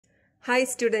Hi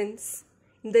students,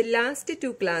 in the last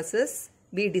two classes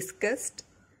we discussed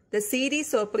the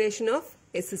series operation of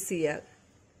SCR.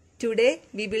 Today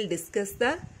we will discuss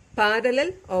the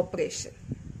parallel operation.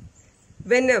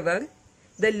 Whenever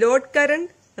the load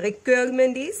current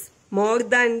requirement is more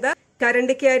than the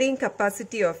current carrying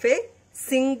capacity of a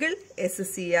single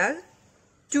SCR,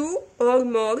 two or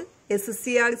more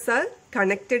SCRs are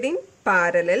connected in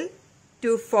parallel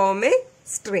to form a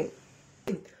string.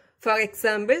 For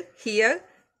example, here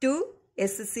two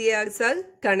SCRs are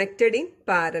connected in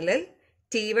parallel,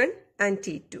 T1 and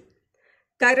T2.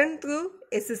 Current through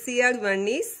SCR1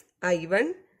 is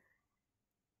I1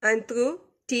 and through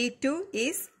T2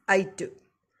 is I2.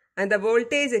 And the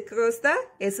voltage across the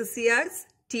SCRs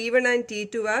T1 and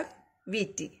T2 are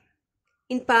Vt.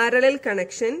 In parallel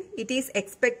connection, it is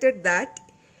expected that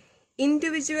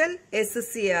individual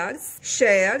SCRs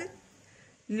share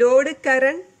load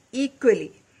current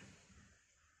equally.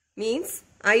 Means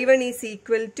I1 is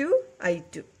equal to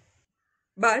I2.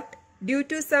 But due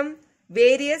to some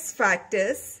various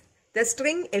factors, the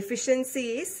string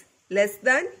efficiency is less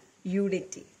than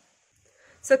unity.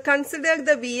 So consider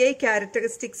the VI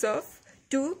characteristics of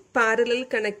two parallel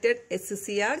connected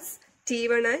SCRs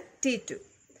T1 and T2.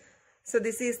 So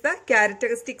this is the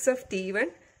characteristics of T1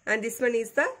 and this one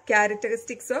is the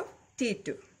characteristics of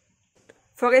T2.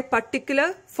 For a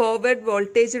particular forward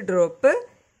voltage drop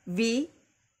Vt,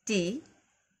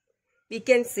 we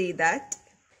can see that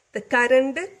the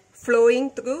current flowing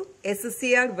through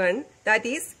SCR1, that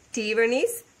is T1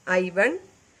 is I1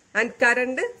 and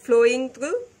current flowing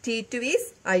through T2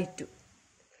 is I2.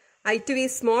 I2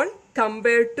 is small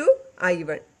compared to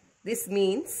I1. This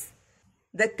means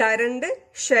the current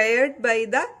shared by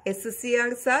the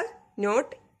SCRs are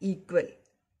not equal.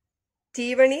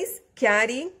 T1 is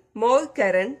carrying more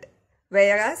current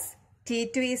whereas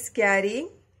T2 is carrying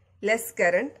less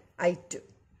current I2.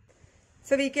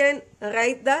 So we can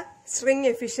write the string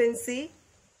efficiency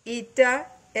eta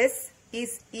S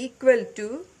is equal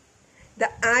to the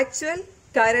actual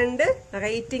current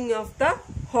rating of the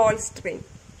whole string.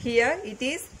 Here it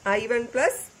is I1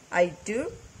 plus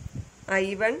I2,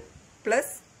 I1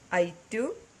 plus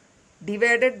I2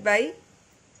 divided by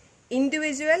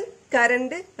individual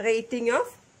current rating of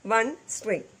one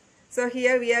string. So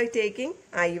here we are taking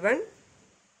I1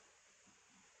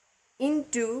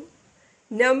 into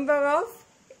number of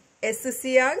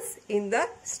SCRs in the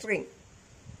string.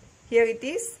 Here it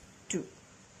is 2.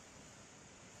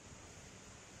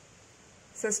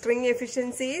 So string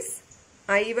efficiency is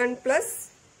I1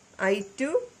 plus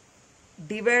I2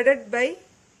 divided by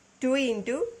 2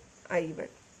 into I1,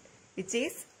 which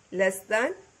is less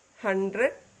than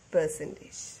 100%.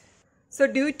 So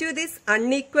due to this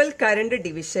unequal current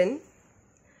division,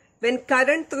 when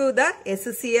current through the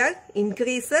SCR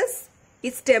increases,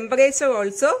 its temperature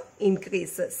also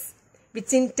increases,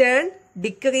 which in turn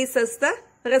decreases the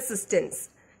resistance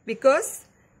because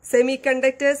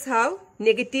semiconductors have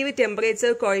negative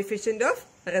temperature coefficient of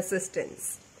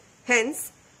resistance.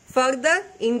 Hence, further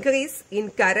increase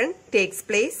in current takes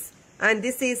place and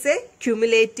this is a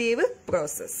cumulative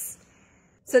process.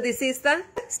 So this is the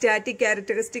static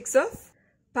characteristics of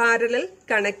parallel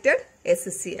connected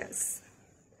SCRs.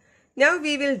 Now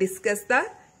we will discuss the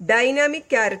dynamic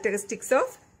characteristics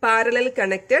of parallel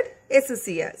connected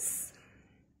SCRs.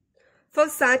 For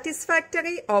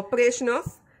satisfactory operation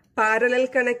of parallel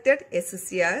connected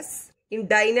SCRs in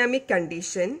dynamic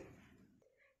condition,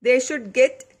 they should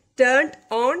get turned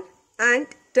on and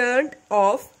turned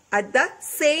off at the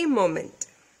same moment.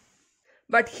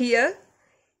 But here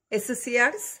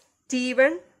SCRs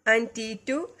T1 and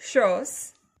T2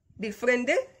 shows different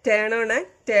turn on and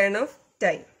turn off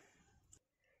time.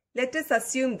 Let us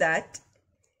assume that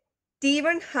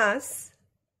T1 has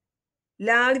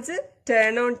large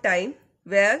turn on time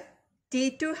where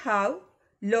T2 have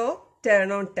low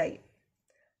turn on time.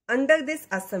 Under this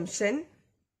assumption,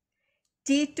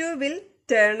 T2 will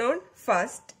turn on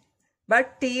first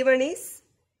but T1 is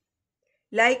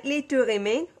likely to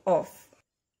remain off.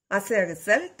 As a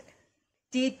result,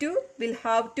 T2 will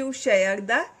have to share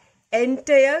the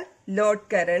entire load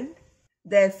current.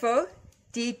 Therefore,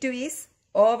 T2 is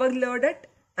overloaded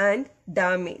and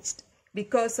damaged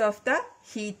because of the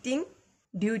heating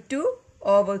due to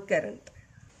overcurrent.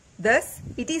 Thus,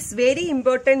 it is very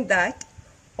important that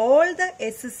all the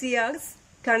SCRs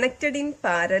connected in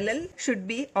parallel should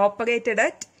be operated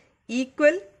at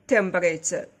equal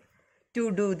temperature.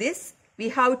 To do this, we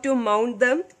have to mount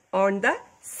them on the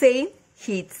same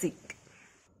heat sink.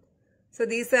 So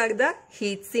these are the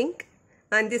heat sink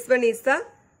and this one is the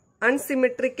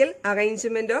unsymmetrical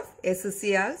arrangement of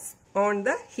SCRs on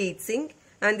the heatsink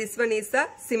and this one is the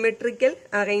symmetrical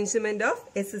arrangement of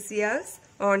SCRs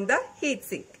on the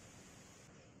heatsink.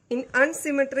 In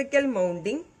unsymmetrical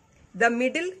mounting, the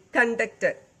middle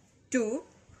conductor 2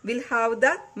 will have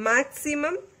the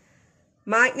maximum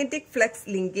magnetic flux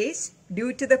linkage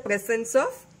due to the presence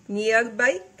of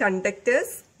nearby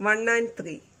conductors 1 and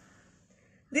 3.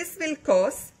 This will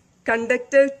cause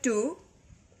conductor 2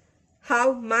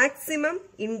 have maximum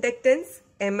inductance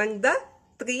among the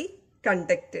 3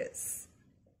 conductors.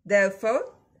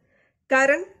 Therefore,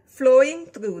 current flowing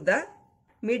through the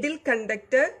middle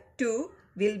conductor 2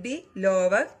 will be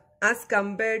lower as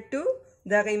compared to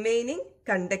the remaining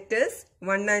conductors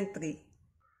 1 and 3.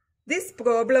 This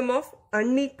problem of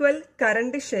unequal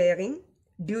current sharing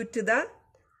due to the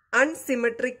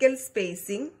unsymmetrical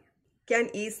spacing can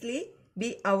easily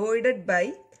be avoided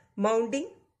by mounting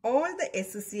all the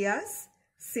SCRs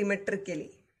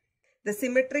symmetrically. The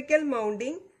symmetrical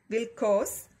mounting will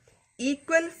cause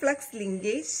equal flux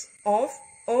linkage of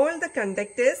all the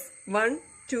conductors 1,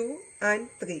 2 and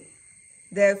 3.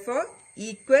 Therefore,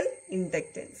 equal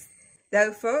inductance.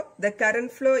 Therefore, the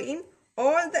current flow in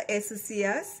all the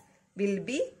SCRs will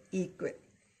be equal.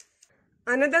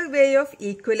 Another way of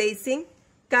equalizing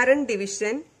current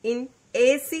division in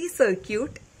AC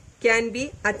circuit can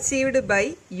be achieved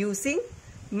by using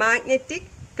magnetic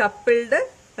coupled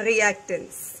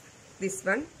reactants. This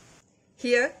one.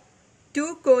 Here,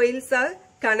 2 coils are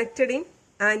connected in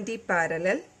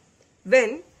anti-parallel.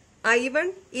 When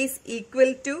I1 is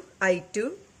equal to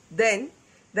I2, then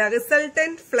the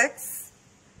resultant flux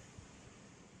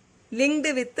linked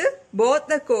with both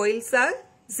the coils are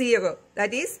 0.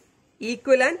 That is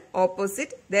equal and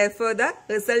opposite. Therefore, the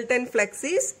resultant flux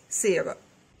is 0.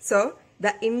 So,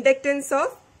 the inductance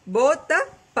of both the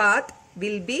path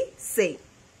will be same.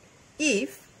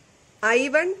 If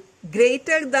I1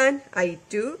 greater than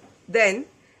I2, then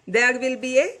there will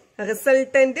be a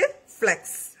resultant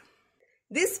flux.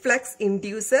 This flux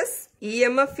induces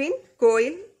EMF in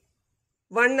coil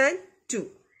 1 and 2.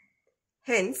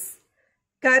 Hence,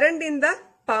 current in the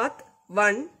path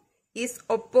 1 is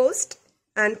opposed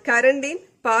and current in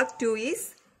path 2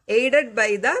 is aided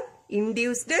by the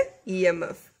induced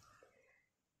EMF.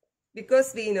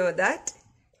 Because we know that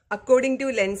according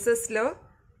to Lenz's law,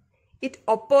 it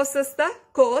opposes the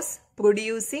cause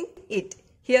producing it.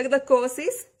 Here the cause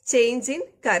is change in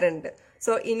current.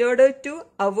 So in order to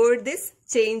avoid this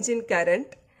change in current,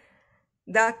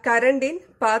 the current in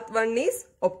path 1 is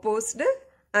opposed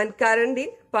and current in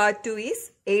path 2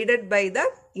 is aided by the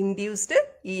induced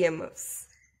EMFs,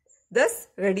 thus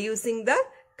reducing the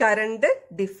current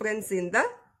difference in the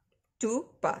 2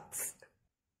 paths.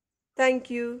 Thank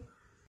you.